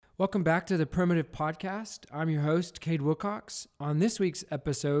Welcome back to the Primitive Podcast. I'm your host, Cade Wilcox. On this week's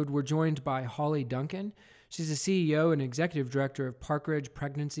episode, we're joined by Holly Duncan. She's the CEO and Executive Director of Parkridge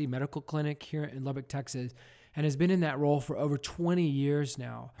Pregnancy Medical Clinic here in Lubbock, Texas, and has been in that role for over 20 years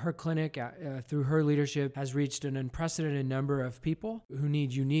now. Her clinic, through her leadership, has reached an unprecedented number of people who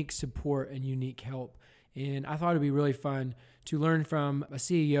need unique support and unique help. And I thought it'd be really fun to learn from a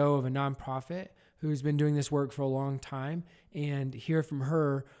CEO of a nonprofit who's been doing this work for a long time and hear from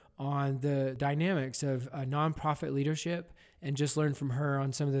her on the dynamics of nonprofit leadership and just learn from her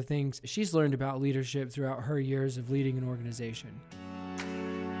on some of the things she's learned about leadership throughout her years of leading an organization.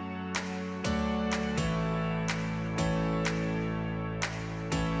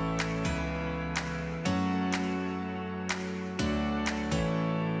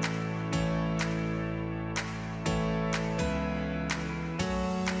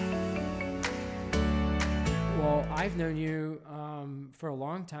 I've known you for a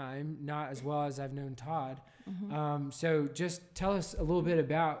long time, not as well as I've known Todd. Mm-hmm. So just tell us a little bit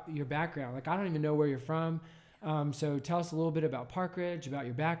about your background. Like, I don't even know where you're from. So tell us a little bit about Parkridge, about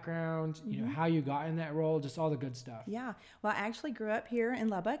your background, mm-hmm. you know, how you got in that role, just all the good stuff. Yeah. Well, I actually grew up here in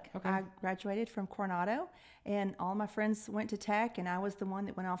Lubbock. Okay. I graduated from Coronado, and all my friends went to Tech, and I was the one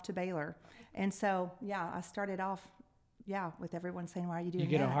that went off to Baylor. And so, yeah, I started off with everyone saying, why are you doing that?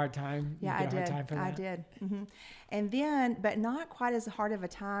 You get a hard time? Yeah, I did. I did. Mm-hmm. And then, but not quite as hard of a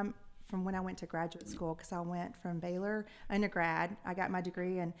time from when I went to graduate school, because I went from Baylor undergrad. I got my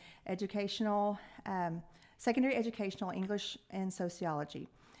degree in secondary educational English and sociology.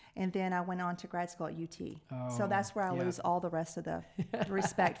 And then I went on to grad school at UT. Oh, so that's where I lose all the rest of the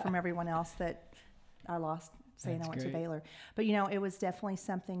respect from everyone else that I lost saying that's I went to Baylor. But, you know, it was definitely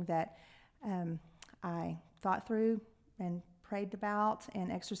something that I thought through and prayed about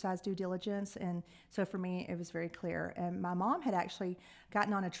and exercised due diligence. And so for me, it was very clear. And my mom had actually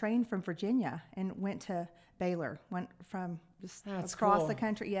gotten on a train from Virginia and went to Baylor, went from just across the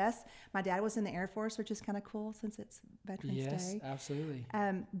country. Yes. My dad was in the Air Force, which is kind of cool since it's Veterans Day. Yes, absolutely.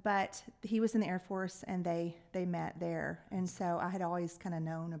 But he was in the Air Force, and they met there. And so I had always kind of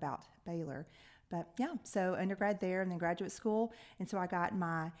known about Baylor. But yeah, so undergrad there and then graduate school. And so I got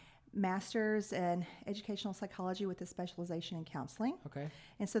my master's in educational psychology with a specialization in counseling. Okay.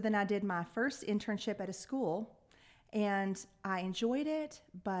 And so then I did my first internship at a school, and I enjoyed it,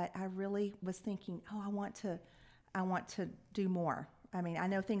 but I really was thinking, I want to do more. I mean, I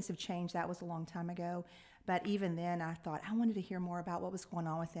know things have changed. That was a long time ago. But even then I thought I wanted to hear more about what was going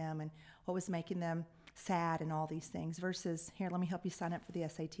on with them and what was making them sad and all these things versus, here, let me help you sign up for the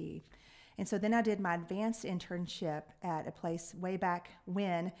SAT. And so then I did my advanced internship at a place way back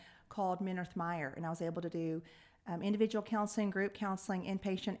when called Minirth Meyer, and I was able to do individual counseling, group counseling,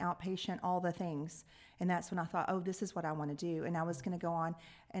 inpatient, outpatient, all the things. And that's when I thought, this is what I want to do. And I was going to go on,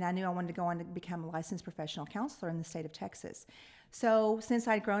 and I knew I wanted to go on to become a licensed professional counselor in the state of Texas. So since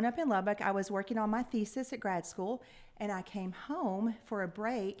I'd grown up in Lubbock, I was working on my thesis at grad school, and I came home for a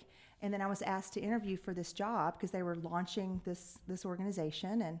break, and then I was asked to interview for this job because they were launching this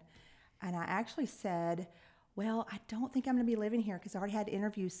organization. And I actually said, well, I don't think I'm going to be living here because I already had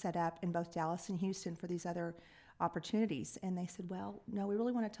interviews set up in both Dallas and Houston for these other opportunities. And they said, well, no, we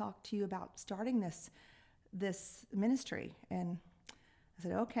really want to talk to you about starting this ministry. And I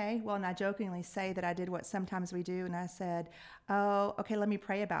said, okay. Well, and I jokingly say that I did what sometimes we do. And I said, oh, okay, let me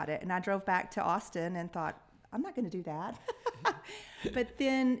pray about it. And I drove back to Austin and thought, I'm not going to do that. But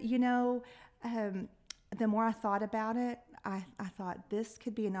then, you know, the more I thought about it, I thought this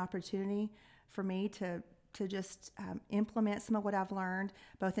could be an opportunity for me to just implement some of what I've learned,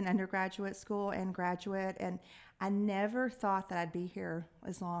 both in undergraduate school and graduate. And I never thought that I'd be here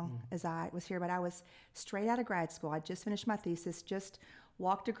as long as I was here, but I was straight out of grad school. I just finished my thesis, just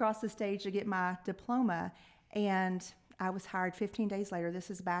walked across the stage to get my diploma, and I was hired 15 days later.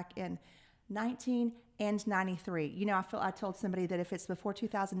 This is back in 1993. You know, I told somebody that if it's before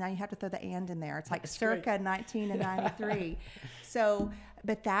 2009, you have to throw the "and" in there. It's like that's circa great. 1993. So,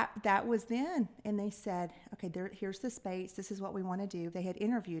 but that was then. And they said, okay, here's the space. This is what we want to do. They had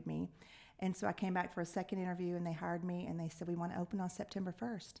interviewed me. And so I came back for a second interview, and they hired me, and they said, we want to open on September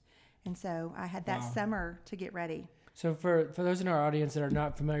 1st. And so I had that summer to get ready. So for those in our audience that are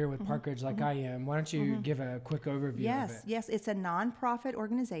not familiar with Parkridge like I am, why don't you give a quick overview of it? Yes, it's a nonprofit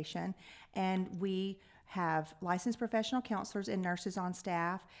organization, and we have licensed professional counselors and nurses on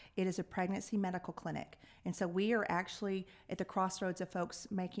staff. It is a pregnancy medical clinic. And so we are actually at the crossroads of folks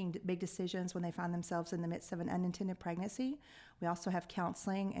making big decisions when they find themselves in the midst of an unintended pregnancy. We also have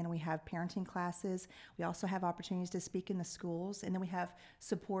counseling, and we have parenting classes. We also have opportunities to speak in the schools, and then we have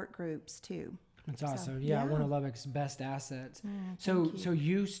support groups too. That's awesome. Yeah, one of Lubbock's best assets. So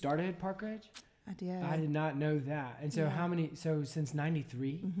you started Parkridge? I did. I did not know that. And so since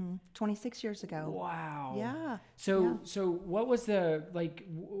 93? 26 years ago. Wow. Yeah. So what was the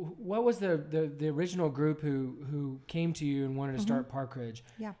original group who came to you and wanted to start Parkridge?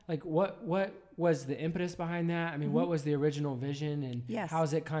 Yeah. Like what was the impetus behind that? I mean, what was the original vision, and how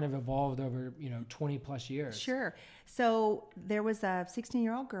has it kind of evolved over, 20 plus years? Sure. So there was a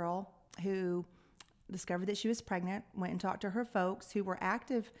 16-year-old girl who discovered that she was pregnant, went and talked to her folks who were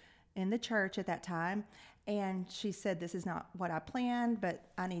active in the church at that time, and she said, this is not what I planned, but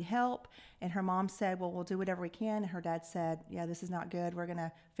I need help. And her mom said, well, we'll do whatever we can. And her dad said, yeah, this is not good. We're going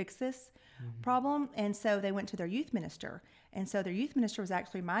to fix this problem. And so they went to their youth minister. And so their youth minister was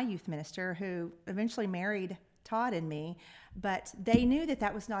actually my youth minister, who eventually married Todd and me. But they knew that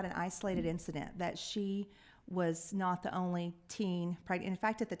that was not an isolated incident, that she was not the only teen pregnant. In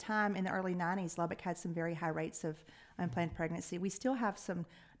fact, at the time, in the early 90s, Lubbock had some very high rates of unplanned pregnancy. We still have some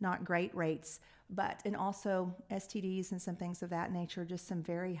not great rates, and also STDs and some things of that nature, just some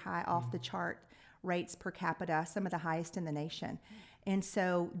very high off the chart rates per capita, some of the highest in the nation. And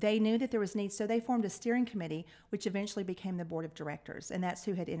so they knew that there was need, so they formed a steering committee, which eventually became the board of directors, and that's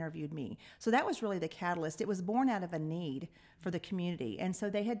who had interviewed me. So that was really the catalyst. It was born out of a need for the community, and so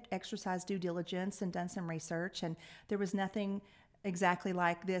they had exercised due diligence and done some research, and there was nothing exactly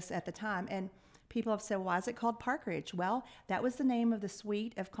like this at the time. And people have said, why is it called Parkridge? Well, that was the name of the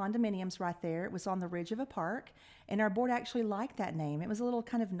suite of condominiums right there. It was on the ridge of a park, and our board actually liked that name. It was a little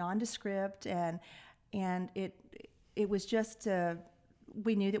kind of nondescript, and it was just,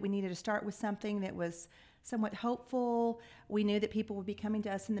 we knew that we needed to start with something that was somewhat hopeful. We knew that people would be coming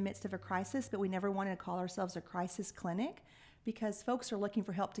to us in the midst of a crisis, but we never wanted to call ourselves a crisis clinic, because folks are looking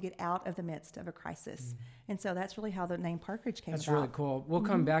for help to get out of the midst of a crisis. And so that's really how the name Parkridge came about. That's really cool. We'll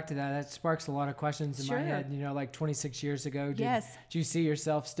come back to that. That sparks a lot of questions in my head. Like 26 years ago, did you see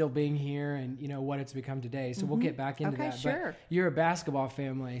yourself still being here, and what it's become today? So we'll get back into that. Sure. But you're a basketball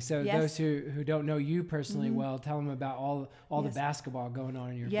family. So those who don't know you personally well, tell them about all the basketball going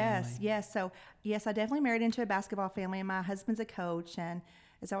on in your family. Yes. So yes, I definitely married into a basketball family, and my husband's a coach. And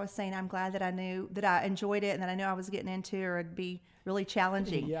as I was saying, I'm glad that I knew that I enjoyed it, and that I knew I was getting into, or it'd be really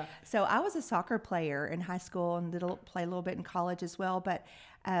challenging. So I was a soccer player in high school and play a little bit in college as well. But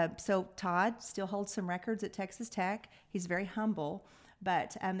so Todd still holds some records at Texas Tech. He's very humble.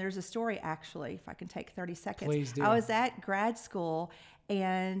 But there's a story, actually, if I can take 30 seconds. Please do. I was at grad school,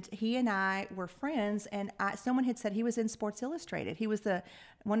 and he and I were friends, and someone had said he was in Sports Illustrated. He was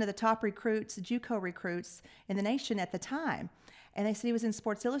one of the top recruits, JUCO recruits in the nation at the time. And they said he was in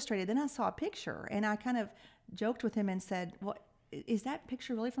Sports Illustrated. Then I saw a picture, and I kind of joked with him and said, well, is that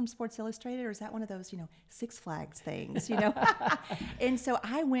picture really from Sports Illustrated, or is that one of those, Six Flags things, And so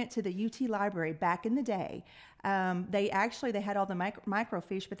I went to the UT library back in the day. They had all the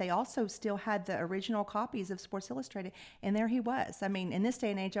microfiche, but they also still had the original copies of Sports Illustrated. And there he was. I mean, in this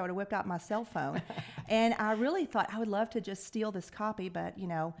day and age, I would have whipped out my cell phone. And I really thought I would love to just steal this copy, but,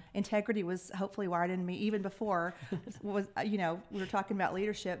 integrity was hopefully wired in me even before, we were talking about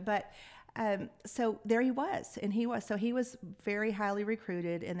leadership. But so there he was, and he was very highly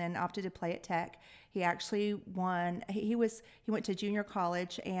recruited, and then opted to play at Tech. He actually won. He went to junior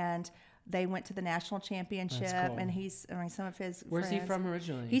college, and they went to the national championship. That's cool. And some of his Where's friends, he from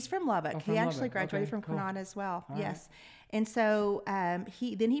originally? He's from Lubbock. From he actually Lubbock. graduated from cool. Granada as well. All yes, right. And so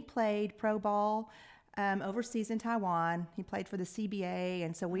he played pro ball overseas in Taiwan. He played for the CBA,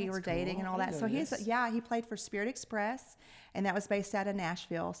 and so we were dating and all that. So he played for Spirit Express, and that was based out of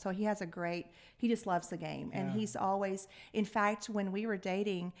Nashville. So he just loves the game, and he's always, in fact, when we were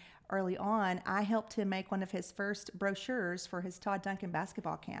dating early on, I helped him make one of his first brochures for his Todd Duncan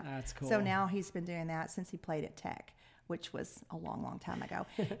basketball camp. That's cool. So now he's been doing that since he played at Tech, which was a long, long time ago.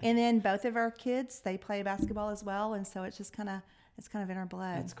 And then both of our kids, they play basketball as well, and so it's just kind of in our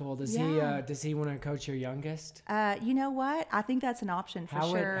blood. That's cool. Does he want to coach your youngest? You know what? I think that's an option for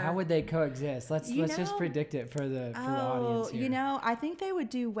sure. How would they coexist? Let's just predict it for the audience here. I think they would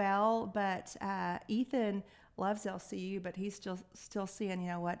do well, but Ethan loves LCU, but he's still seeing,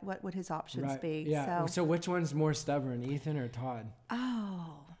 what would his options be. Yeah. So which one's more stubborn, Ethan or Todd?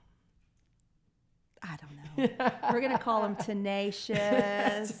 Oh, I don't know. We're going to call him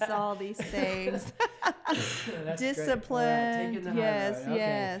tenacious, all these things. Disciplined. Yes.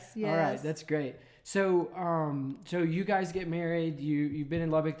 All right, that's great. So you guys get married. You've been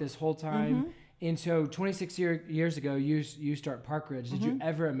in Lubbock this whole time, And so 26 years ago, you start Parkridge. Did you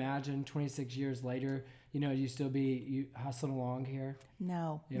ever imagine 26 years later, you still be you hustling along here?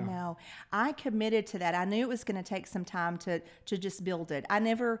 No. I committed to that. I knew it was going to take some time to just build it. I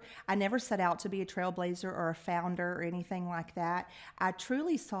never set out to be a trailblazer or a founder or anything like that. I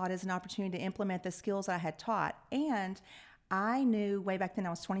truly saw it as an opportunity to implement the skills I had taught. And I knew way back then, I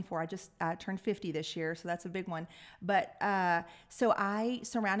was 24. I turned 50 this year, so that's a big one. But so I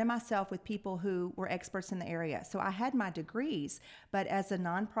surrounded myself with people who were experts in the area. So I had my degrees, but as a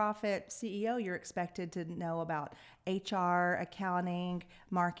nonprofit CEO, you're expected to know about HR, accounting,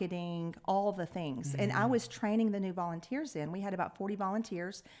 marketing, all the things. And I was training the new volunteers in. We had about 40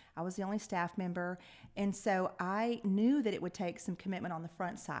 volunteers. I was the only staff member. And so I knew that it would take some commitment on the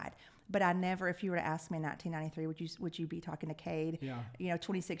front side. But I never, if you were to ask me in 1993, would you be talking to Cade? Yeah.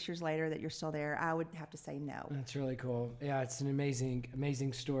 26 years later that you're still there, I would have to say no. That's really cool. Yeah, it's an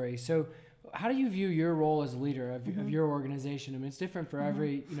amazing story. So how do you view your role as a leader of your organization? I mean, it's different for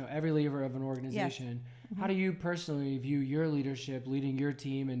every leader of an organization. Yes. How do you personally view your leadership, leading your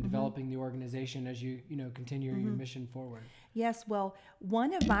team and developing the organization as you continue your mission forward? Yes, well,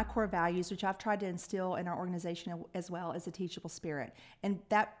 one of my core values, which I've tried to instill in our organization as well, is a teachable spirit. And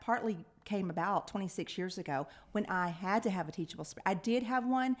that partly came about 26 years ago when I had to have a teachable spirit. I did have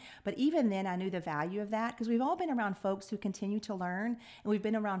one, but even then I knew the value of that because we've all been around folks who continue to learn, and we've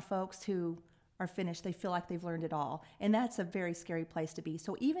been around folks who are finished. They feel like they've learned it all. And that's a very scary place to be.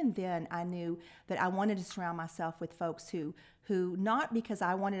 So even then I knew that I wanted to surround myself with folks who not because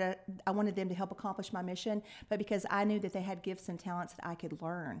I wanted them to help accomplish my mission, but because I knew that they had gifts and talents that I could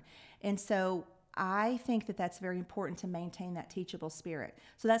learn. And so I think that that's very important to maintain that teachable spirit.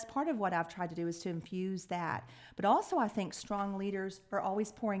 So that's part of what I've tried to do is to infuse that. But also I think strong leaders are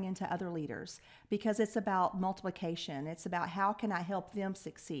always pouring into other leaders because it's about multiplication. It's about how can I help them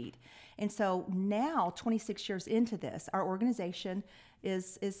succeed. And so now, 26 years into this, our organization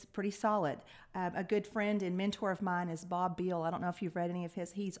is pretty solid. A good friend and mentor of mine is Bob Beal. I don't know if you've read any of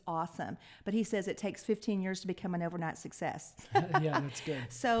his. He's awesome. But he says it takes 15 years to become an overnight success. Yeah, that's good.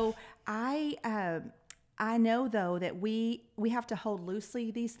 So I know, though, that we have to hold loosely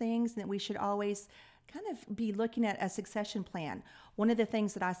these things and that we should always kind of be looking at a succession plan. One of the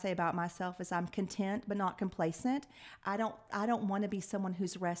things that I say about myself is I'm content but not complacent. I don't want to be someone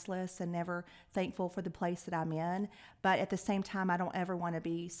who's restless and never thankful for the place that I'm in, but at the same time I don't ever want to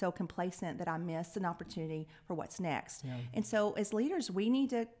be so complacent that I miss an opportunity for what's next. Yeah. And so as leaders, we need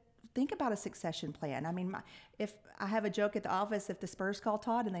to think about a succession plan. I mean, if I have a joke at the office, if the Spurs call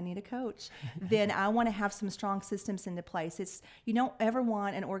Todd and they need a coach, then I want to have some strong systems into place. You don't ever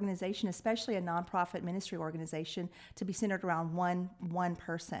want an organization, especially a nonprofit ministry organization, to be centered around one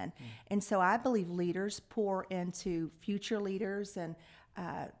person. And so I believe leaders pour into future leaders, and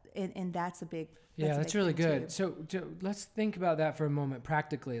that's a big. That's really good. So let's think about that for a moment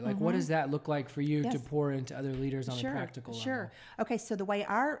practically. Like, what does that look like for you to pour into other leaders on a practical level? Sure. Okay, so the way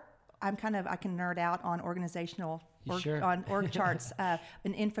I can nerd out on organizational, on org charts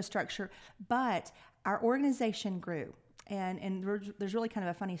and infrastructure, but our organization grew. And there's really kind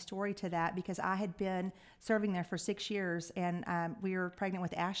of a funny story to that because I had been serving there for 6 years, and we were pregnant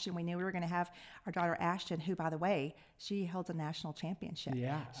with Ashton. We knew we were going to have our daughter Ashton, who, by the way, she holds a national championship.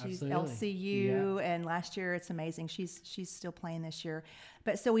 Yeah, she's absolutely. LCU, and last year it's amazing. She's still playing this year.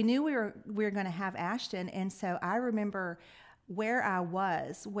 But so we knew we were going to have Ashton, and so I remember where I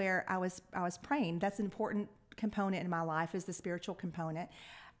was praying. That's an important component in my life, is the spiritual component.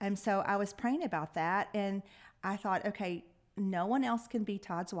 And so I was praying about that, and I thought, okay, no one else can be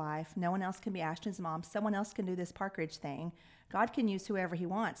Todd's wife. No one else can be Ashton's mom. Someone else can do this Parkridge thing. God can use whoever he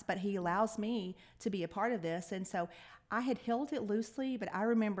wants, but he allows me to be a part of this. And so I had held it loosely, but I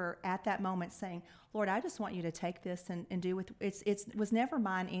remember at that moment saying, Lord, I just want you to take this and do with it. It was never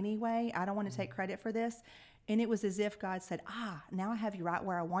mine anyway. I don't want to take credit for this. And it was as if God said, now I have you right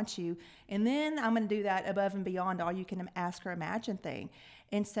where I want you. And then I'm going to do that above and beyond all you can ask or imagine thing.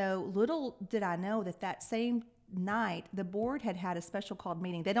 And so little did I know that same night, the board had a special called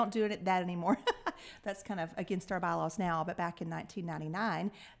meeting. They don't do that anymore. That's kind of against our bylaws now. But back in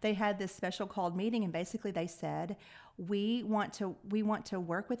 1999, they had this special called meeting, and basically they said, we want to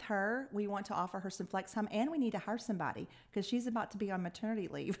work with her. We want to offer her some flex time, and we need to hire somebody because she's about to be on maternity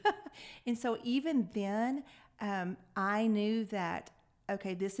leave. And so even then, I knew that,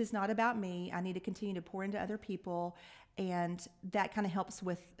 okay, this is not about me. I need to continue to pour into other people. And that kind of helps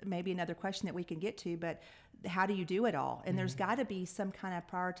with maybe another question that we can get to, but how do you do it all? And there's got to be some kind of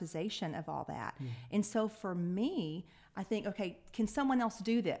prioritization of all that. And so for me, I think, okay, can someone else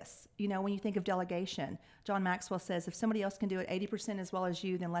do this? You know, when you think of delegation, John Maxwell says, if somebody else can do it 80% as well as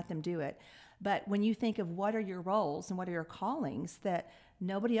you, then let them do it. But when you think of what are your roles and what are your callings, that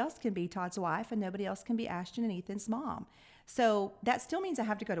nobody else can be Todd's wife and nobody else can be Ashton and Ethan's mom. So that still means I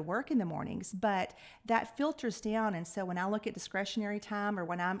have to go to work in the mornings, but that filters down. And so when I look at discretionary time or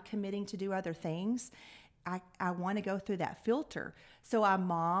when I'm committing to do other things, I want to go through that filter. So I'm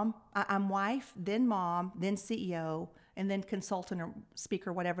wife, then mom, then CEO, and then consultant or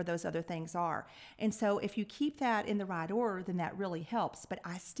speaker, whatever those other things are. And so if you keep that in the right order, then that really helps. But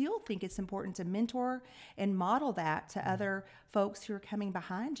I still think it's important to mentor and model that to other folks who are coming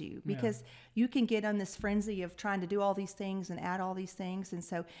behind you, because you can get on this frenzy of trying to do all these things and add all these things. And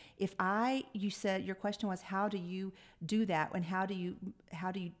so you said your question was, how do you do that? And how do you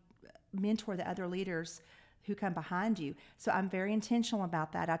mentor the other leaders who come behind you? So I'm very intentional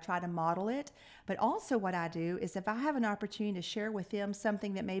about that. I try to model it, but also what I do is if I have an opportunity to share with them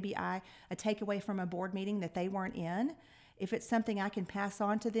something that maybe a takeaway from a board meeting that they weren't in, if it's something I can pass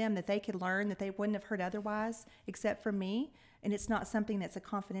on to them that they could learn that they wouldn't have heard otherwise except from me, and it's not something that's a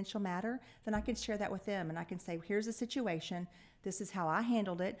confidential matter, then I can share that with them and I can say, here's a situation. This is how I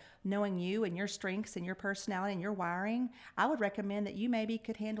handled it. Knowing you and your strengths and your personality and your wiring, I would recommend that you maybe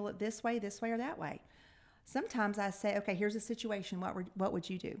could handle it this way, or that way. Sometimes I say, okay, here's a situation. What would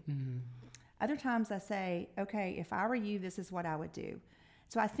you do? Mm-hmm. Other times I say, okay, if I were you, this is what I would do.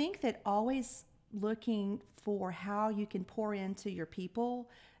 So I think that always looking for how you can pour into your people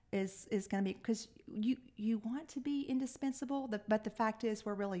is going to be, because you want to be indispensable, but the fact is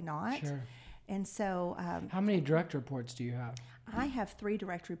we're really not. Sure. And so... how many direct reports do you have? I have 3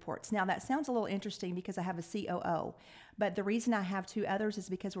 direct reports. Now, that sounds a little interesting because I have a COO, but the reason I have 2 others is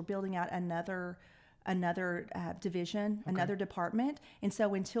because we're building out another division, another department. And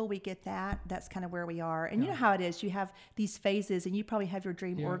so until we get that, that's kind of where we are. And you know how it is. You have these phases, and you probably have your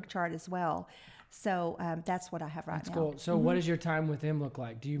dream org chart as well. So that's what I have right now. That's cool. So what does your time with him look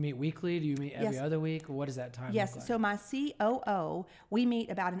like? Do you meet weekly? Do you meet every other week? Or what does that time look like? Yes. So my COO, we meet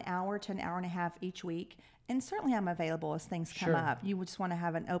about an hour to an hour and a half each week. And certainly I'm available as things come up. You would just want to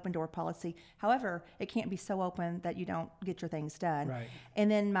have an open door policy. However, it can't be so open that you don't get your things done. Right.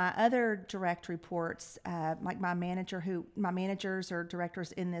 And then my other direct reports, like my managers or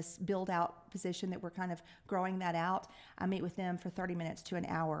directors in this build out position that we're kind of growing that out, I meet with them for 30 minutes to an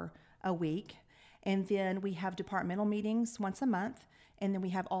hour a week. And then we have departmental meetings once a month, and then we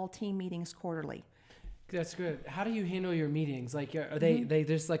have all team meetings quarterly. That's good. How do you handle your meetings? Like, are they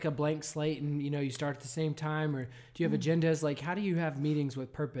just like a blank slate and, you start at the same time, or do you have agendas? Like, how do you have meetings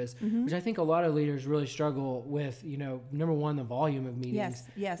with purpose? Which I think a lot of leaders really struggle with, number one, the volume of meetings.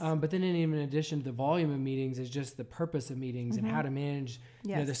 Yes. But then in addition to the volume of meetings is just the purpose of meetings and how to manage,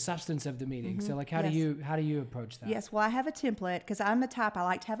 the substance of the meeting. So like, how do you approach that? Yes. Well, I have a template because I'm the type, I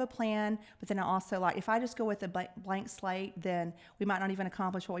like to have a plan, but then I also like, if I just go with a blank slate, then we might not even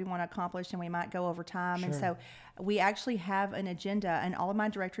accomplish what we want to accomplish, and we might go over time. Sure. And so we actually have an agenda, and all of my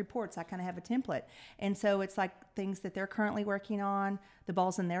direct reports, I kind of have a template. And so it's like things that they're currently working on, the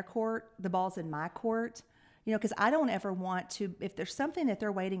ball's in their court, the ball's in my court, because I don't ever want to, if there's something that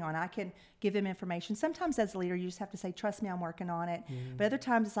they're waiting on, I can give them information. Sometimes as a leader, you just have to say, trust me, I'm working on it. But other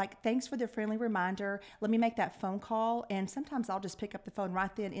times it's like, thanks for the friendly reminder. Let me make that phone call. And sometimes I'll just pick up the phone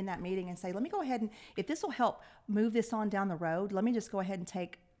right then in that meeting and say, let me go ahead and, if this will help move this on down the road, let me just go ahead and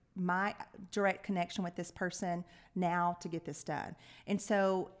take my direct connection with this person now to get this done. And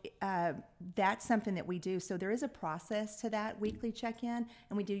so that's something that we do. So there is a process to that weekly check-in,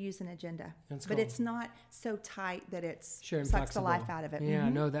 and we do use an agenda. That's but cool. It's not so tight that it's sure, sucks the life out of it. Yeah,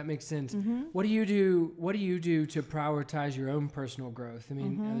 no, that makes sense. What do you do to prioritize your own personal growth? I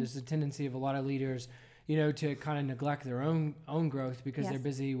mean, there's a tendency of a lot of leaders to kind of neglect their own growth because they're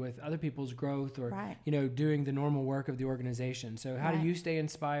busy with other people's growth or, doing the normal work of the organization. So how do you stay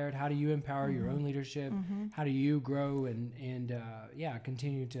inspired? How do you empower your own leadership? How do you grow and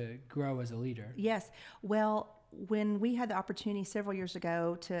continue to grow as a leader? Yes. Well, when we had the opportunity several years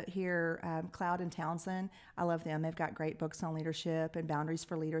ago to hear Cloud and Townsend, I love them. They've got great books on leadership and Boundaries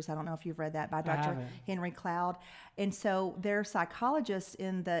for Leaders. I don't know if you've read that by Dr. Henry Cloud. And so they're psychologists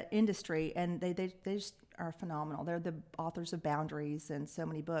in the industry, and they just are phenomenal. They're the authors of Boundaries and so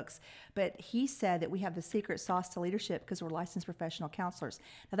many books. But he said that we have the secret sauce to leadership because we're licensed professional counselors.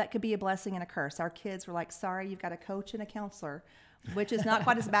 Now, that could be a blessing and a curse. Our kids were like, sorry, you've got a coach and a counselor, which is not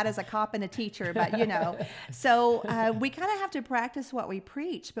quite as bad as a cop and a teacher, but So we kind of have to practice what we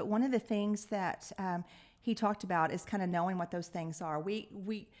preach. But one of the things that he talked about is kind of knowing what those things are.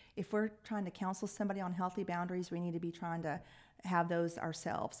 We if we're trying to counsel somebody on healthy boundaries, we need to be trying to have those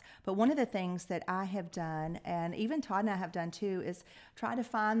ourselves. But one of the things that I have done, and even Todd and I have done too, is try to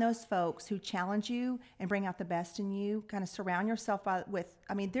find those folks who challenge you and bring out the best in you. Kind of surround yourself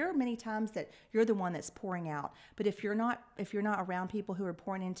there are many times that you're the one that's pouring out. But if you're not around people who are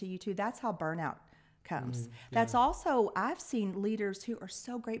pouring into you too, that's how burnout comes. That's also, I've seen leaders who are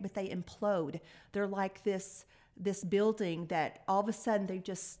so great, but they implode. They're like this building that all of a sudden they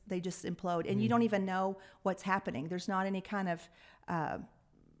just implode, and you don't even know what's happening. There's not any kind of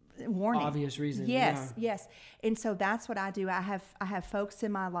warning. Obvious reason. Yes. And so that's what I do. I have folks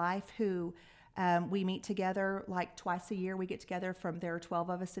in my life who we meet together like twice a year. We get together there are 12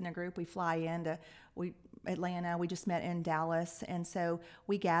 of us in a group. We fly into Atlanta. We just met in Dallas, and so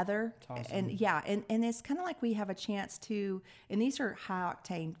we gather. That's awesome. And it's kind of like we have a chance to. And these are high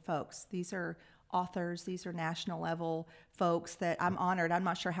octane folks. These are authors. These are national level folks that I'm honored. I'm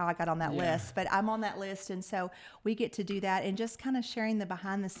not sure how I got on that list, but I'm on that list. And so we get to do that, and just kind of sharing the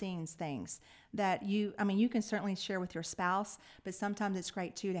behind the scenes things that you can certainly share with your spouse, but sometimes it's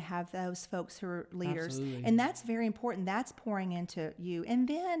great too to have those folks who are leaders. Absolutely. And that's very important. That's pouring into you. And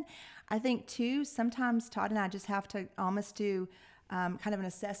then I think too, sometimes Todd and I just have to almost do kind of an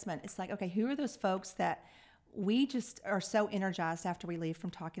assessment. It's like, okay, who are those folks that we just are so energized after we leave from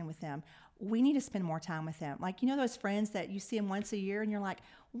talking with them? We need to spend more time with them. Like, those friends that you see them once a year and you're like,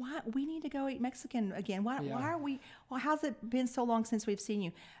 why? We need to go eat Mexican again. Why are we, how's it been so long since we've seen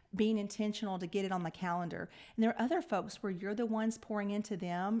you? Being intentional to get it on the calendar. And there are other folks where you're the ones pouring into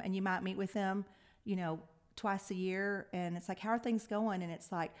them, and you might meet with them, twice a year, and it's like, how are things going? And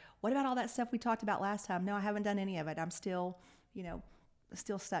it's like, what about all that stuff we talked about last time? No, I haven't done any of it. I'm still,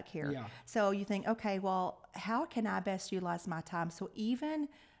 still stuck here. Yeah. So you think, okay, well, how can I best utilize my time? So even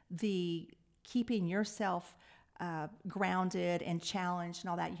the keeping yourself grounded and challenged and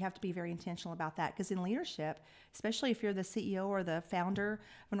all that, you have to be very intentional about that, because in leadership, especially if you're the CEO or the founder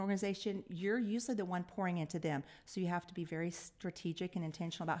of an organization, you're usually the one pouring into them. So you have to be very strategic and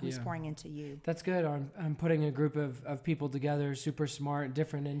intentional about who's pouring into you. That's good on putting a group of people together, super smart,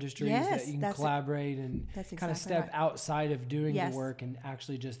 different industries that you can collaborate and kind of step outside of doing the work and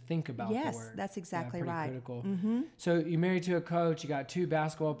actually just think about the work. Yes, that's exactly right. Critical. Mm-hmm. So you're married to a coach, you got 2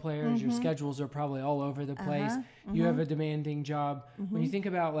 basketball players, your schedules are probably all over the place. You have a demanding job. When you think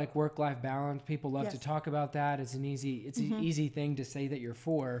about like work-life balance, people love to talk about that. It's an easy thing to say that you're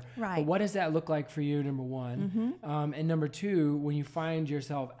for. Right. But what does that look like for you, number one? And number 2, when you find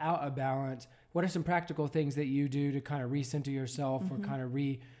yourself out of balance, what are some practical things that you do to kind of recenter yourself or kind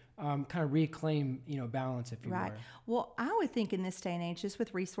of reclaim, balance, if you will? Well, I would think in this day and age, just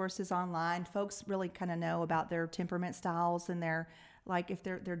with resources online, folks really kind of know about their temperament styles and their, like if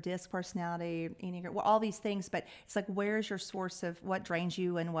they're DISC personality, Enneagram, all these things, but it's like, where's your source of what drains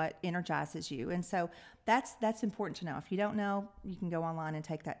you and what energizes you? And so that's important to know. If you don't know, you can go online and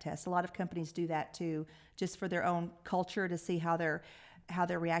take that test. A lot of companies do that too, just for their own culture, to see how they're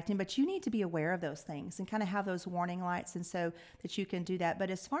reacting. But you need to be aware of those things and kind of have those warning lights, and so that you can do that. But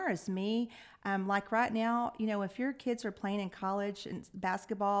as far as me, like right now, if your kids are playing in college and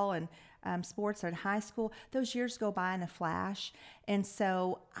basketball and sports or in high school, those years go by in a flash. And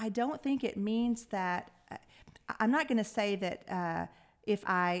so I don't think it means that, I'm not going to say that if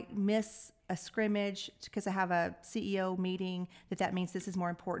I miss a scrimmage because I have a CEO meeting, that means this is more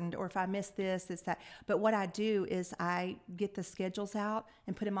important, or if I miss this, it's that. But what I do is I get the schedules out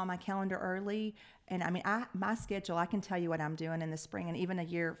and put them on my calendar early. And my schedule, I can tell you what I'm doing in the spring and even a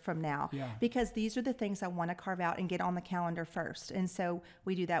year from now, because these are the things I want to carve out and get on the calendar first. And so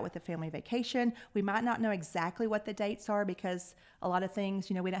we do that with the family vacation. We might not know exactly what the dates are, because a lot of things,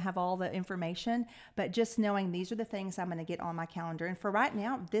 we don't have all the information, but just knowing these are the things I'm going to get on my calendar. And for right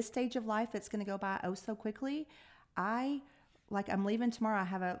now, this stage of life that's going to go by so quickly, I'm leaving tomorrow. I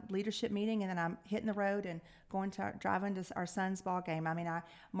have a leadership meeting, and then I'm hitting the road and driving to our son's ball game. I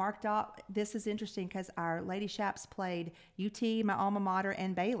marked off, this is interesting because our Lady Shaps played UT, my alma mater,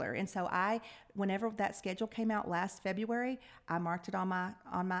 and Baylor. And so whenever that schedule came out last February, I marked it on my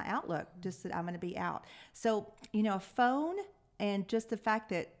Outlook, just that I'm going to be out. So, a phone and just the fact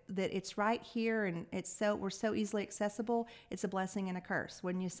that it's right here and we're so easily accessible, it's a blessing and a curse,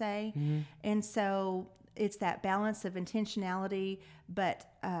 wouldn't you say? Mm-hmm. And so it's that balance of intentionality, but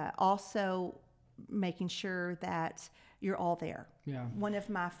also making sure that you're all there. Yeah. One of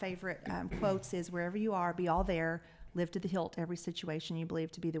my favorite quotes is, wherever you are, be all there, live to the hilt every situation you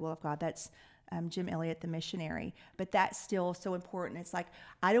believe to be the will of God. That's Jim Elliot, the missionary. But that's still so important. It's like,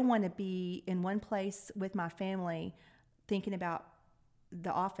 I don't want to be in one place with my family thinking about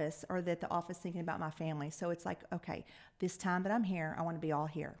the office, or that the office thinking about my family. So it's like, okay, this time that I'm here, I want to be all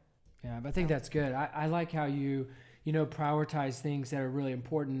here. Yeah, but I think that's good. I like how you prioritize things that are really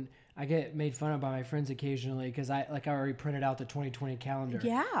important. I get made fun of by my friends occasionally because I already printed out the 2020 calendar.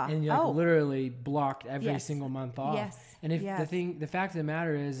 Yeah. And literally blocked every single month off. Yes. And if the fact of the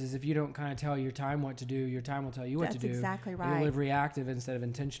matter is if you don't kind of tell your time what to do, your time will tell you what to do. That's exactly right. You'll live reactive instead of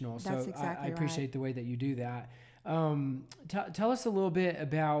intentional. That's so exactly I appreciate the way that you do that. Tell us a little bit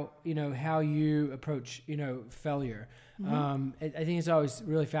about, how you approach, failure. I think it's always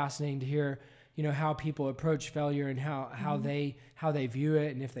really fascinating to hear, how people approach failure and how they view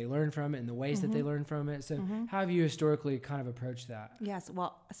it and if they learn from it and the ways that they learn from it. So how have you historically kind of approached that? Yes.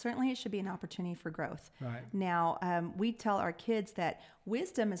 Well, certainly it should be an opportunity for growth. Right. Now, we tell our kids that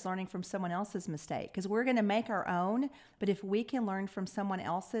wisdom is learning from someone else's mistake because we're going to make our own. But if we can learn from someone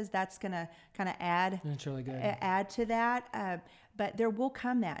else's, that's going to kind of add to that. But there will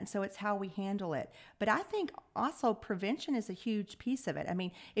come that. And so it's how we handle it. But I think also prevention is a huge piece of it. I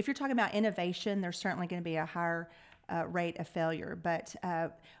mean, if you're talking about innovation, there's certainly going to be a higher rate of failure. But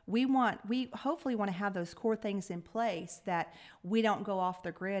we hopefully want to have those core things in place that we don't go off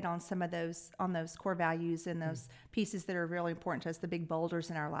the grid on some of those core values and those pieces that are really important to us, the big boulders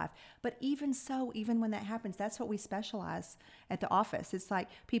in our life. But even when that happens, that's what we specialize at the office. It's like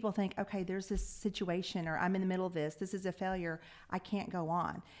people think, okay, there's this situation or I'm in the middle of this is a failure, I can't go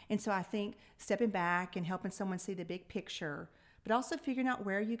on. And so I think stepping back and helping someone see the big picture, but also figuring out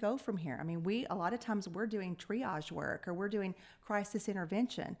where you go from here. I mean, a lot of times we're doing triage work or we're doing crisis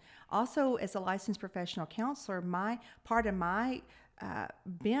intervention. Also, as a licensed professional counselor, part of my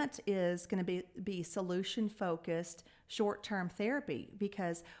bent is going to be solution-focused, short-term therapy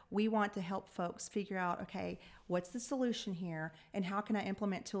because we want to help folks figure out, okay, what's the solution here and how can I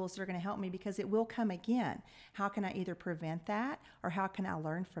implement tools that are going to help me because it will come again. How can I either prevent that or how can I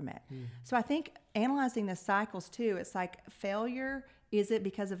learn from it? So I think analyzing the cycles too, it's like failure, is it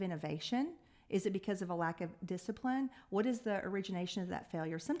because of innovation? Is it because of a lack of discipline? What is the origination of that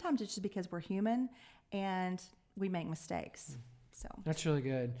failure? Sometimes it's just because we're human and we make mistakes. So that's really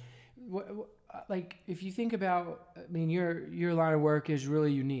good. Like if you think about, I mean, your line of work is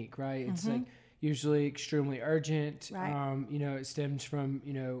really unique, right? It's like usually extremely urgent. Right. It stems from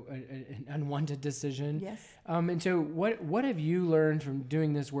an unwanted decision. Yes. And so what have you learned from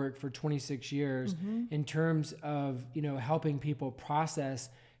doing this work for 26 years in terms of helping people process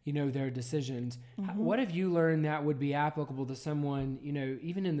their decisions? What have you learned that would be applicable to someone,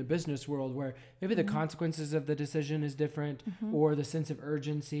 even in the business world where maybe the consequences of the decision is different or the sense of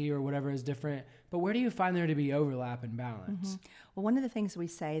urgency or whatever is different, but where do you find there to be overlap and balance? Well, one of the things we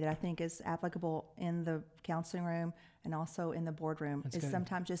say that I think is applicable in the counseling room and also in the boardroom is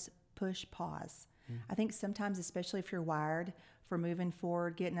sometimes just push pause. I think sometimes, especially if you're wired for moving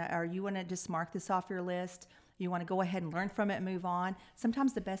forward, or you want to just mark this off your list, you want to go ahead and learn from it and move on.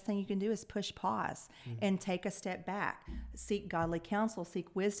 Sometimes the best thing you can do is push pause and take a step back. Seek godly counsel, seek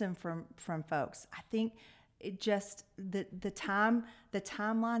wisdom from folks. I think it just the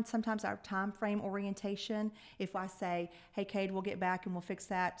timeline, sometimes our time frame orientation, if I say, hey, Cade, we'll get back and we'll fix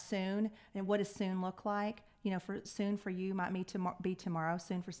that soon, and what does soon look like? For soon for you might be tomorrow,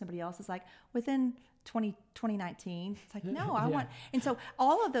 soon for somebody else is like within 2019. It's like, no, I want, and so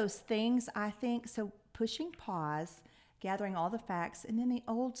all of those things, I think, so pushing pause, gathering all the facts, and then the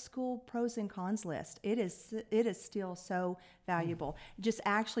old school pros and cons list. It is still so valuable. Just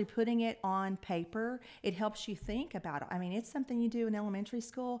actually putting it on paper, it helps you think about it. I mean, it's something you do in elementary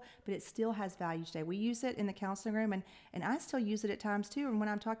school, but it still has value today. We use it in the counseling room, and I still use it at times too. And when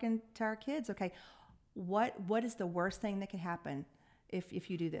I'm talking to our kids, okay, what is the worst thing that could happen if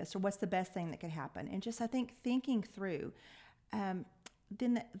you do this, or what's the best thing that could happen? And just, I think, thinking through.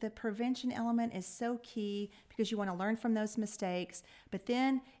 Then the prevention element is so key because you want to learn from those mistakes. But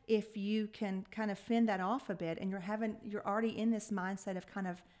then if you can kind of fend that off a bit and you're already in this mindset of kind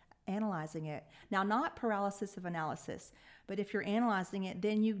of analyzing it. Now, not paralysis of analysis, but if you're analyzing it,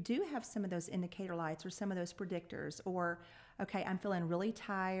 then you do have some of those indicator lights or some of those predictors, or, okay, I'm feeling really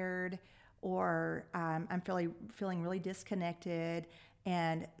tired, or I'm feeling really disconnected.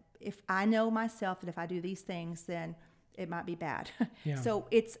 And if I know myself that if I do these things, then it might be bad. Yeah. So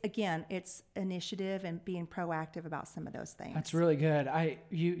it's initiative and being proactive about some of those things. That's really good.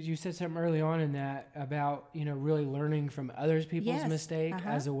 You said something early on in that about, really learning from other people's mistake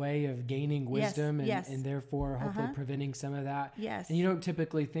as a way of gaining wisdom and therefore hopefully preventing some of that. Yes. And you don't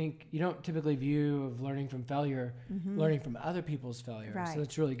typically view of learning from failure, learning from other people's failure. Right. So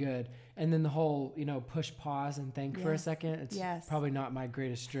that's really good. And then the whole, push pause and think for a second. It's probably not my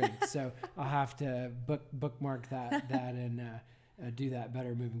greatest strength. So I'll have to bookmark that and do that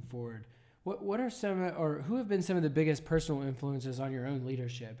better moving forward. What are who have been some of the biggest personal influences on your own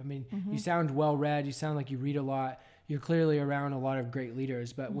leadership? I mean, you sound well read. You sound like you read a lot. you're clearly around a lot of great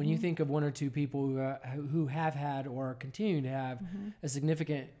leaders, but when you think of one or two people who have had or continue to have a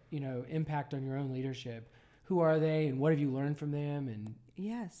significant, impact on your own leadership, who are they and what have you learned from them and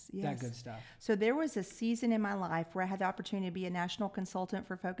Yes. that good stuff? So there was a season in my life where I had the opportunity to be a national consultant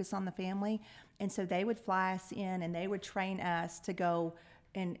for Focus on the Family. And so they would fly us in and they would train us to go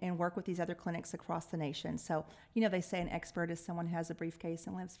and work with these other clinics across the nation. So, they say an expert is someone who has a briefcase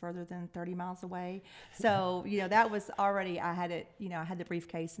and lives further than 30 miles away. So, that was already, I had it, I had the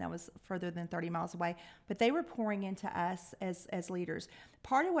briefcase and I was further than 30 miles away. But they were pouring into us as leaders.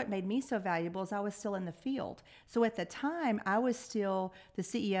 Part of what made me so valuable is I was still in the field. So at the time, I was still the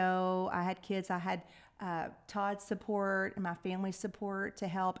CEO. I had kids. I had Todd's support and my family's support to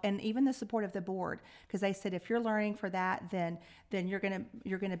help, and even the support of the board, because they said if you're learning for that, then you're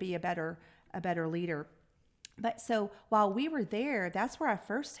gonna be a better leader. But so while we were there, that's where I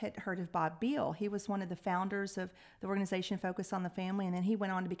first had heard of Bob Beal. He was one of the founders of the organization Focus on the Family, and then he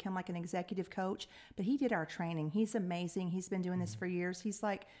went on to become like an executive coach. But he did our training. He's amazing. He's been doing this for years. He's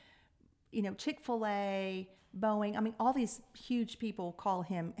like, Chick-fil-A, Boeing, all these huge people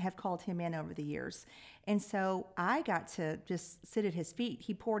have called him in over the years. And so I got to just sit at his feet.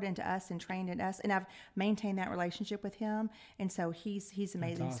 He poured into us and trained in us, and I've maintained that relationship with him. And so he's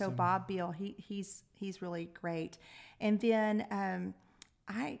amazing. Awesome. So Bob Beal, he's really great. And then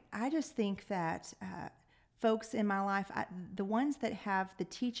I just think that folks in my life, the ones that have the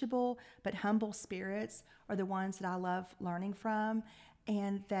teachable but humble spirits are the ones that I love learning from,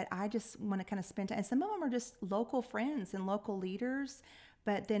 and that I just want to kind of spend time. And some of them are just local friends and local leaders,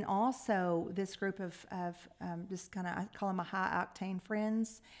 but then also this group of just kind of, I call them my high octane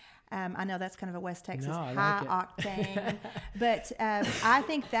friends. I know that's kind of a West Texas high octane, but I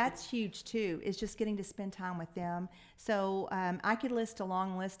think that's huge too, is just getting to spend time with them. So I could list a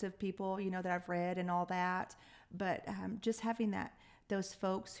long list of people, that I've read and all that, but just having those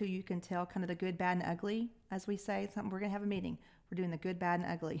folks who you can tell kind of the good, bad, and ugly, as we say. We're going to have a meeting. We're doing the good, bad,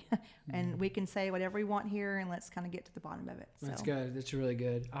 and ugly. And we can say whatever we want here, and let's kind of get to the bottom of it. So. That's good. That's really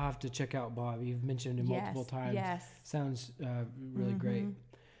good. I'll have to check out Bob. You've mentioned him multiple times. Yes. Sounds really great.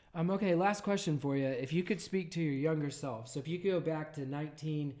 Okay, last question for you. If you could speak to your younger self, so if you could go back to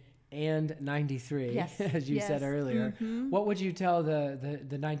 1993, as you said earlier, what would you tell the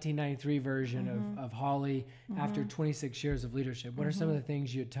 1993 version of Holly after 26 years of leadership? What are some of the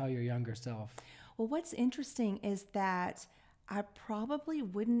things you'd tell your younger self? Well, what's interesting is that I probably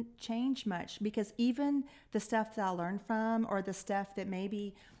wouldn't change much, because even the stuff that I learned from, or the stuff that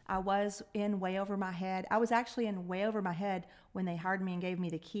maybe I was in way over my head, I was actually in way over my head when they hired me and gave me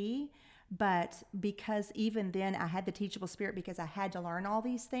the key. But because even then I had the teachable spirit, because I had to learn all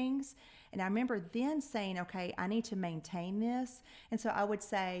these things. And I remember then saying, okay, I need to maintain this. And so I would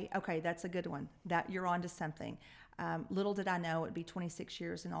say, okay, that's a good one, that you're onto something. Little did I know it'd be 26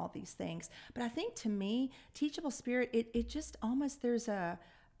 years and all these things. But I think, to me, teachable spirit, it just almost, there's a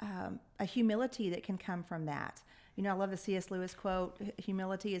humility that can come from that. I love the C.S. Lewis quote,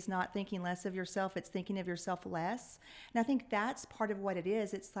 humility is not thinking less of yourself, it's thinking of yourself less. And I think that's part of what it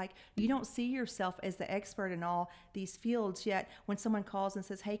is. It's like you don't see yourself as the expert in all these fields, yet when someone calls and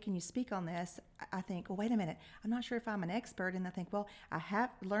says, hey, can you speak on this? I think, well, wait a minute, I'm not sure if I'm an expert. And I think, well, I have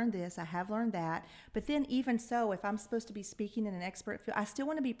learned this, I have learned that. But then even so, if I'm supposed to be speaking in an expert field, I still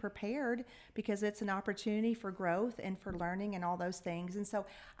want to be prepared, because it's an opportunity for growth and for learning and all those things. And so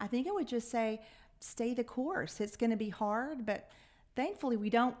I think I would just say, stay the course. It's going to be hard, but thankfully we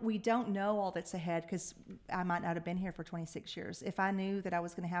don't know all that's ahead, because I might not have been here for 26 years. If I knew that I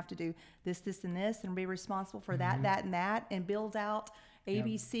was going to have to do this, and this, and be responsible for that, and that, and build out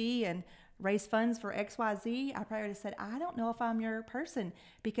ABC and raise funds for XYZ, I probably would have said, I don't know if I'm your person,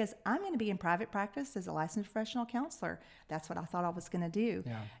 because I'm going to be in private practice as a licensed professional counselor. That's what I thought I was going to do.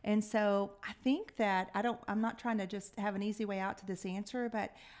 Yeah. And so I think that I'm not trying to just have an easy way out to this answer,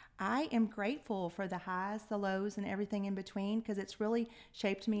 but I am grateful for the highs, the lows, and everything in between, because it's really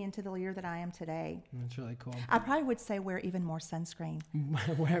shaped me into the leader that I am today. That's really cool. I probably would say wear even more sunscreen.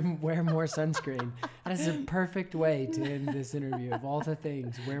 wear more sunscreen. That is a perfect way to end this interview. Of all the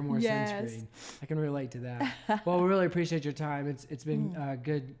things, wear more sunscreen. I can relate to that. Well, we really appreciate your time. It's been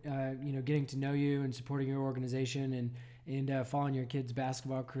good, getting to know you and supporting your organization and following your kid's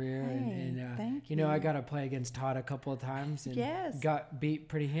basketball career. Thank you. I got to play against Todd a couple of times and got beat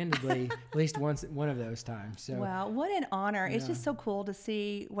pretty handedly at least one of those times. So, well, what an honor. Yeah. It's just so cool to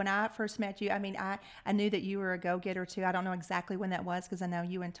see. When I first met you, I knew that you were a go-getter too. I don't know exactly when that was, because I know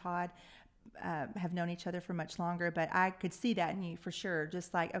you and Todd have known each other for much longer, but I could see that in you for sure.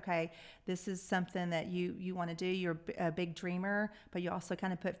 Just like, okay, this is something that you want to do. You're a big dreamer, but you also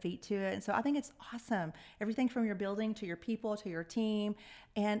kind of put feet to it. And so I think it's awesome. Everything from your building to your people to your team.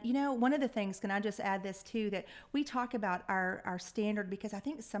 And, one of the things, can I just add this too, that we talk about our standard, because I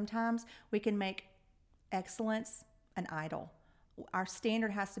think sometimes we can make excellence an idol. Our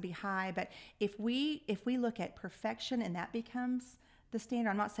standard has to be high, but if we look at perfection and that becomes the standard.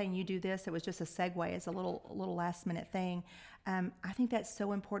 I'm not saying you do this. It was just a segue as a little last minute thing. I think that's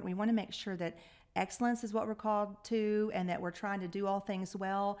so important. We want to make sure that excellence is what we're called to, and that we're trying to do all things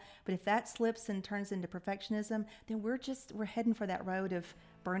well. But if that slips and turns into perfectionism, then we're heading for that road of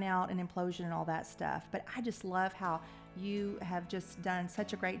burnout and implosion and all that stuff. But I just love how you have just done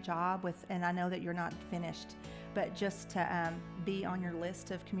such a great job with, and I know that you're not finished, but just to be on your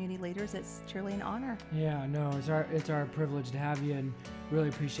list of community leaders, it's truly an honor. Yeah, no, it's our privilege to have you, and really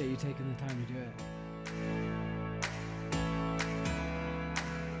appreciate you taking the time to do it.